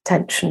this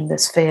tension,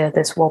 this fear,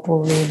 this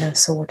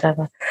wobbliness, or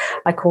whatever.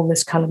 I call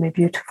this Colour Me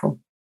Beautiful.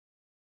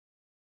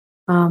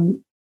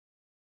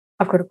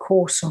 I've got a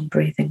course on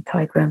breathing,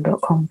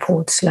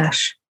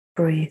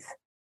 kygraham.com/breathe.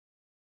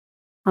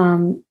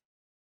 And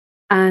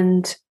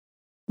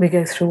we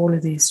go through all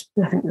of these.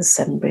 I think there's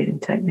 7 breathing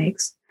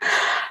techniques.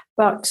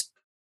 But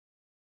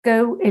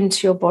go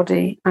into your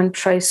body and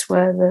trace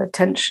where the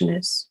tension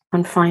is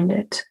and find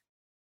it.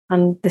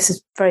 And this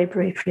is very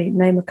briefly,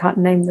 name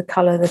the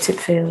colour that it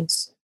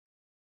feels.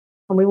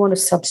 And we want to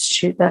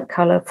substitute that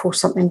colour for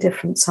something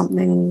different,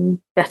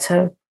 something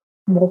better,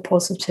 more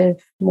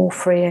positive, more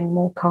freeing,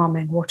 more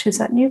calming. What is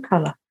that new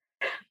colour?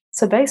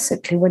 So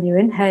basically, when you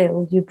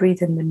inhale, you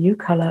breathe in the new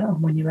colour,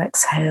 and when you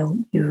exhale,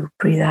 you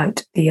breathe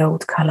out the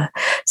old colour.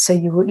 So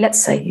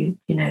let's say you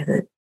know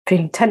the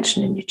feeling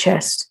tension in your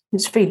chest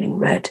is feeling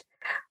red.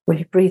 Well,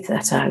 you breathe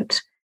that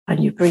out,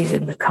 and you breathe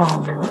in the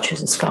calm, which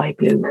is a sky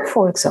blue,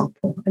 for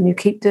example. And you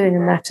keep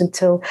doing that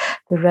until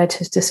the red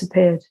has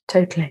disappeared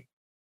totally.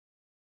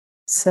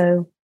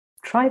 So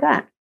try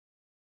that.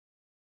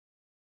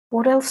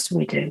 What else do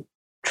we do?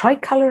 Try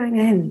colouring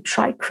in,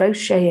 try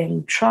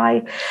crocheting,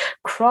 try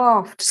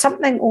craft,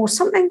 something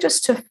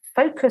just to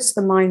focus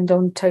the mind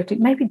on totally.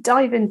 Maybe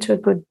dive into a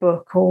good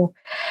book, or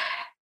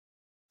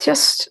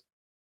just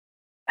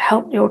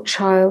help your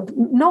child.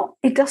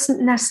 It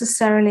doesn't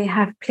necessarily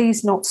have,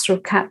 please not sort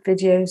of cat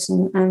videos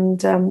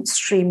and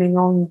streaming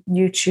on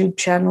YouTube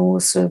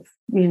channels of,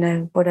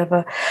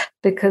 whatever,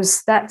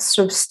 because that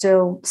sort of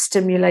still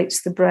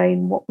stimulates the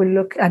brain. What we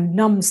look and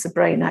numbs the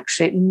brain,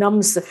 actually. It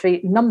numbs the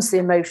feet, numbs the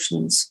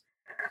emotions.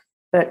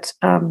 But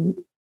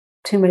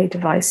too many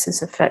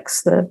devices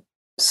affects the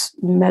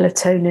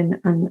melatonin,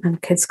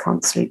 and kids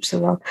can't sleep so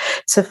well.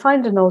 So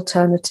find an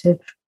alternative,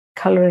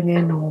 colouring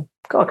in, or,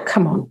 God,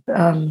 come on,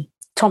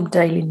 Tom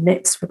Daly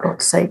knits, for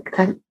God's sake.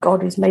 Thank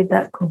God he's made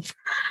that cool.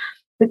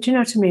 But do you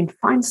know what I mean?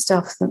 Find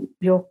stuff that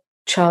your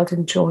child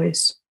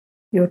enjoys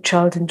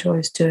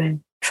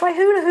doing. Try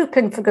hula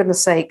hooping, for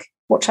goodness sake.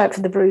 Watch out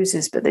for the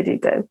bruises, but they do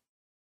go.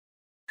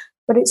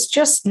 But it's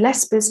just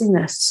less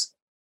busyness,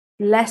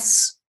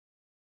 less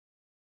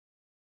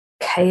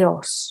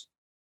chaos.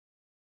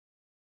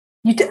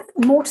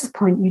 More to the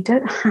point, you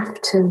don't have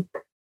to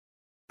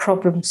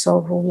problem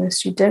solve all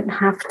this. You don't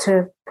have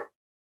to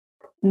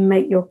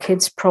make your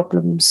kids'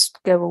 problems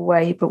go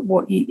away. But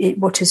what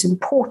is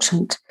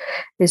important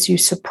is you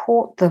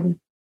support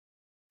them,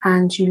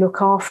 and you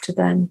look after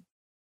them,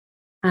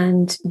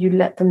 and you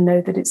let them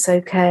know that it's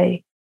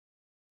okay.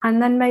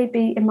 And then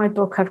maybe in my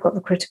book, I've got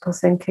the critical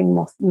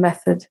thinking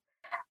method,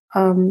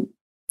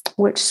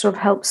 which sort of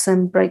helps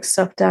them break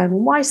stuff down.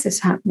 Why is this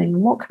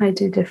happening? What can I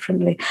do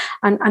differently?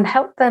 And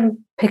help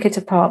them pick it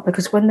apart,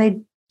 because when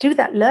they do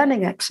that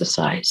learning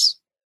exercise,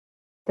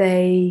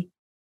 they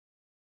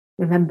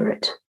remember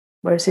it.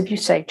 Whereas if you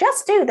say,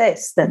 just do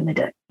this, then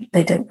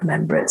they don't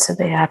remember it. So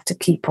they have to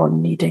keep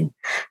on needing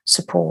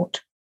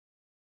support.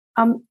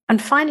 And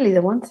finally,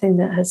 the one thing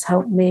that has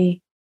helped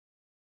me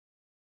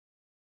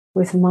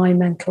with my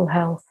mental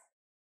health,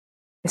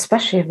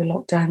 especially over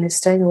lockdown, is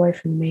staying away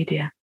from the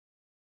media.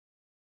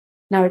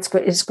 Now, it's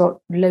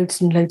got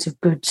loads and loads of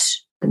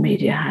goods, the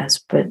media has,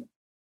 but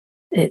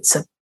it's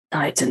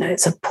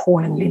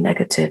appallingly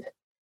negative.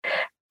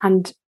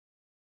 And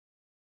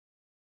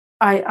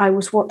I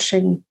was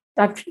watching,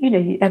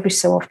 every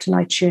so often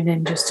I tune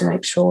in just to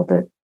make sure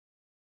that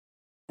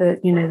the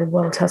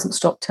world hasn't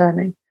stopped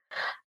turning.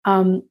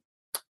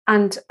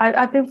 And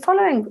I've been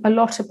following a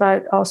lot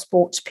about our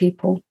sports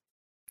people,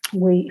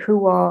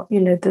 who are,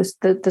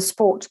 the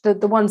sport,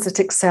 the ones that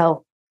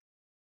excel.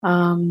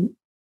 And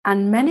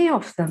many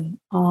of them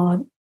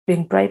are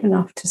being brave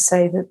enough to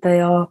say that they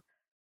are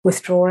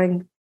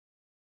withdrawing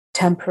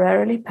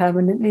temporarily,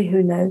 permanently,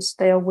 who knows?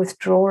 They are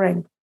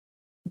withdrawing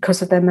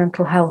because of their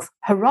mental health.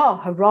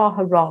 Hurrah, hurrah,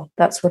 hurrah.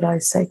 That's what I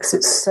say, because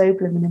it's so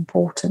blooming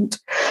important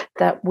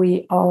that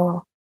we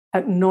are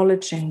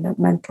acknowledging that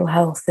mental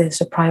health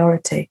is a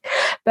priority.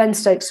 Ben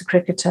Stokes, the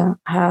cricketer,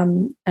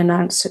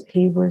 announced that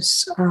he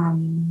was,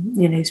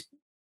 he's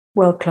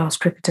world-class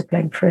cricketer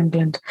playing for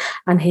England,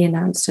 and he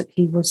announced that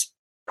he was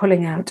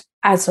pulling out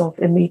as of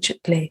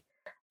immediately.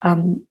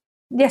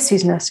 Yes,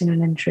 he's nursing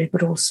an injury,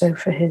 but also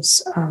for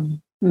his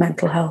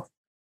mental health.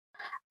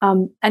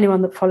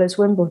 Anyone that follows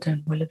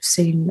Wimbledon will have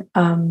seen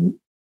Emma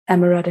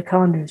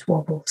Raducanu's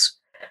wobbles,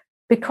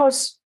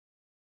 because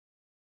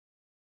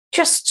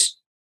just,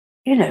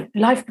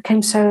 life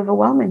became so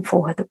overwhelming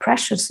for her, the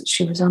pressures that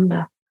she was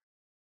under.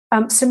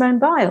 Simone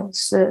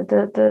Biles,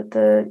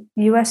 the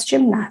US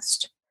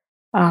gymnast,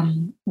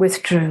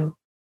 withdrew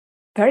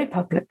very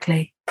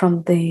publicly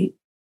from the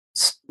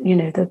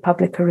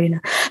public arena.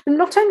 And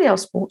not only our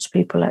sports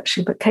people,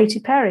 actually, but Katy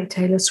Perry,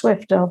 Taylor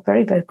Swift are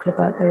very vocal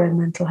about their own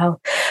mental health.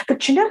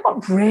 But you know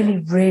what really,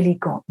 really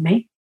got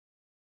me?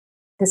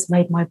 This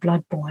made my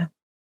blood boil.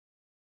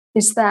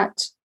 Is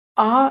that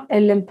our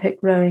Olympic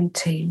rowing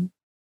team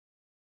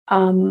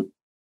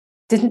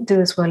didn't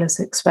do as well as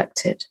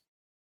expected.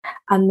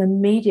 And the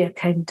media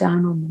came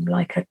down on them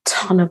like a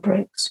ton of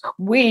bricks.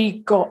 We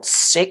got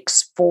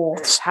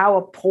 6/4. How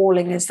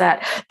appalling is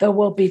that? There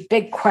will be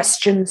big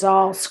questions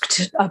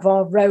asked of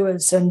our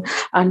rowers and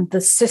the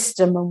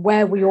system and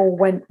where we all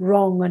went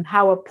wrong and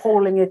how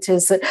appalling it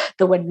is that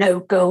there were no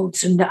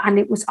golds. And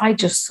it was, I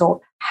just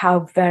thought,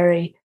 how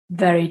very,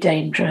 very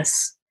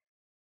dangerous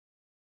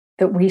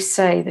that we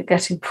say that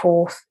getting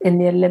fourth in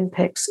the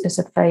Olympics is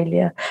a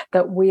failure,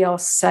 that we are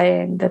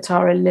saying that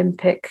our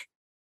Olympic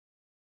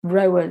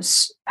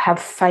rowers have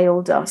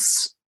failed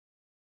us.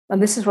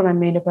 And this is what I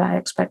mean about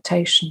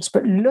expectations.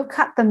 But look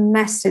at the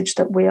message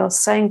that we are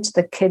saying to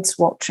the kids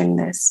watching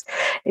this,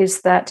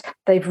 is that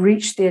they've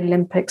reached the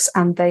Olympics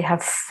and they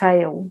have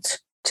failed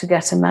to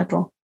get a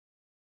medal.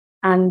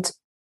 And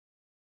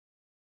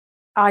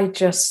I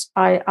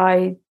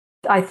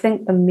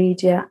think the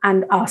media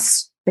and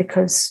us,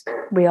 because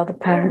we are the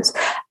parents,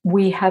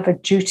 we have a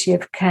duty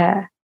of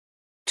care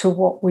to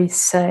what we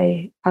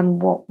say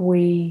and what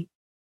we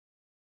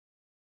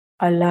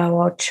allow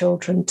our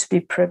children to be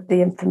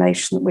the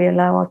information that we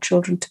allow our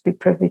children to be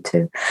privy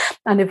to.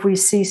 And if we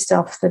see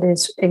stuff that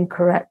is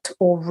incorrect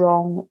or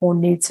wrong or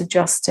needs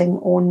adjusting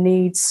or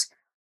needs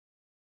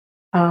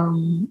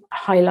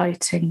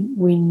highlighting,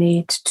 we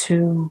need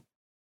to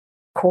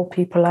call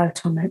people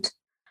out on it.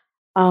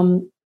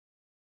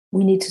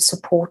 We need to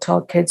support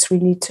our kids. We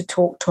need to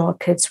talk to our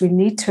kids. We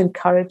need to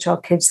encourage our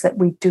kids that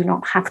we do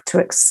not have to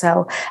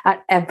excel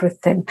at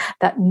everything,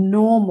 that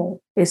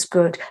normal is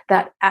good,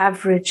 that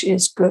average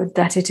is good,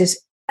 that it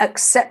is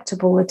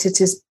acceptable, that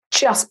it is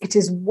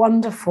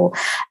wonderful.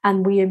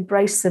 And we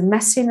embrace the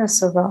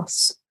messiness of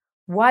us.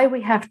 Why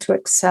we have to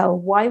excel,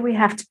 why we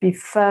have to be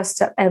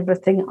first at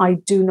everything, I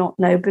do not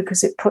know,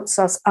 because it puts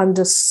us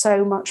under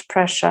so much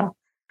pressure.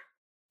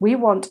 We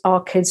want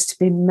our kids to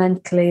be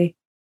mentally,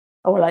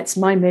 it's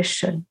my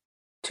mission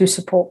to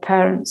support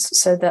parents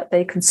so that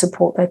they can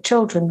support their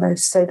children,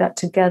 so that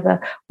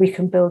together we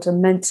can build a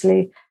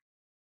mentally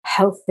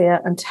healthier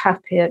and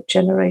happier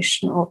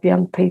generation of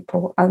young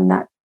people. And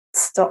that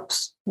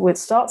starts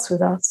with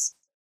us.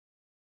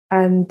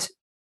 And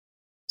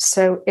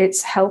so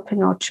it's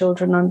helping our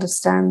children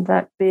understand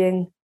that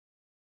being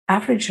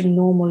average and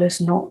normal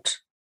is not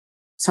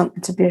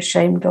something to be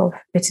ashamed of.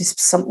 It is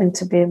something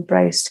to be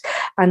embraced.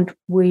 And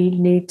we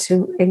need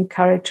to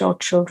encourage our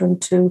children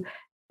to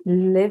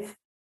live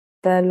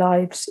their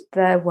lives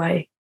their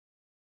way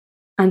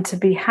and to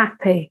be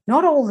happy,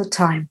 not all the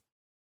time.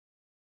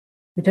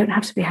 We don't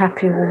have to be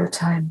happy all the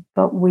time,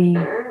 but we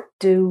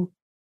do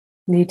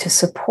need to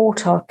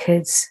support our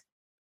kids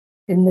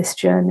in this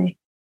journey.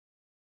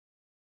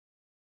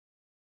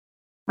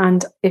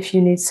 And if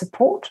you need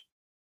support,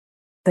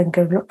 then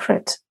go look for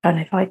it.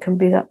 And if I can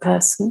be that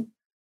person,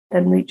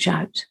 then reach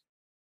out.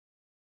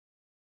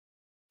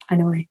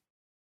 Anyway,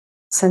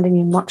 sending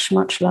you much,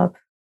 much love.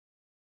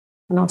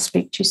 And I'll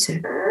speak to you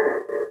soon.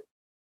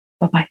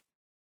 Bye-bye.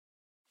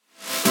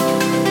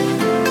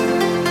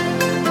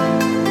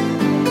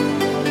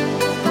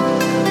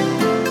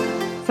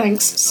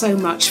 Thanks so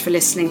much for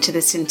listening to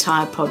this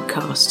entire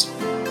podcast.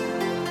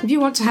 If you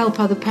want to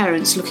help other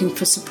parents looking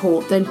for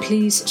support, then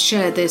please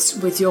share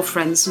this with your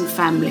friends and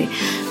family.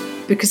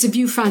 Because if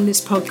you found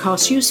this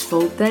podcast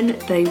useful, then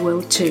they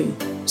will too.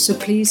 So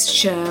please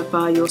share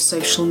via your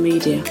social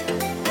media.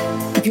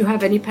 If you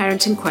have any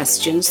parenting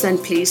questions, then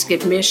please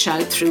give me a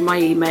shout through my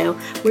email,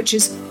 which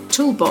is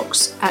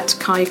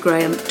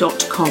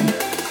toolbox@kaigraham.com.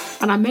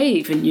 And I may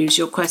even use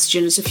your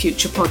question as a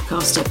future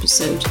podcast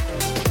episode.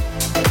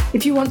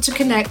 If you want to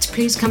connect,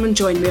 please come and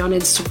join me on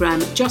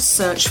Instagram. Just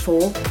search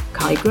for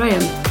Kai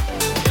Graham.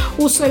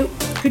 Also,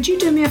 Could you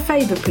do me a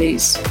favour,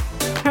 please?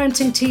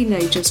 Parenting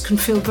teenagers can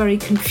feel very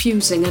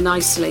confusing and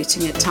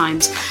isolating at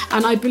times,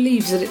 and I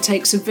believe that it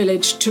takes a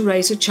village to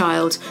raise a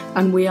child,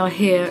 and we are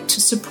here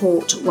to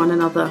support one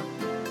another.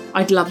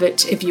 I'd love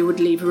it if you would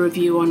leave a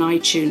review on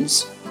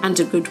iTunes, and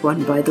a good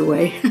one, by the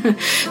way,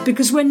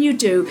 because when you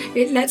do,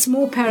 it lets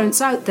more parents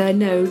out there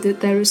know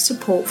that there is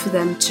support for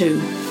them too.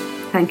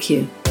 Thank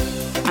you.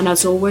 And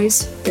as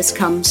always, this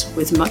comes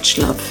with much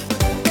love.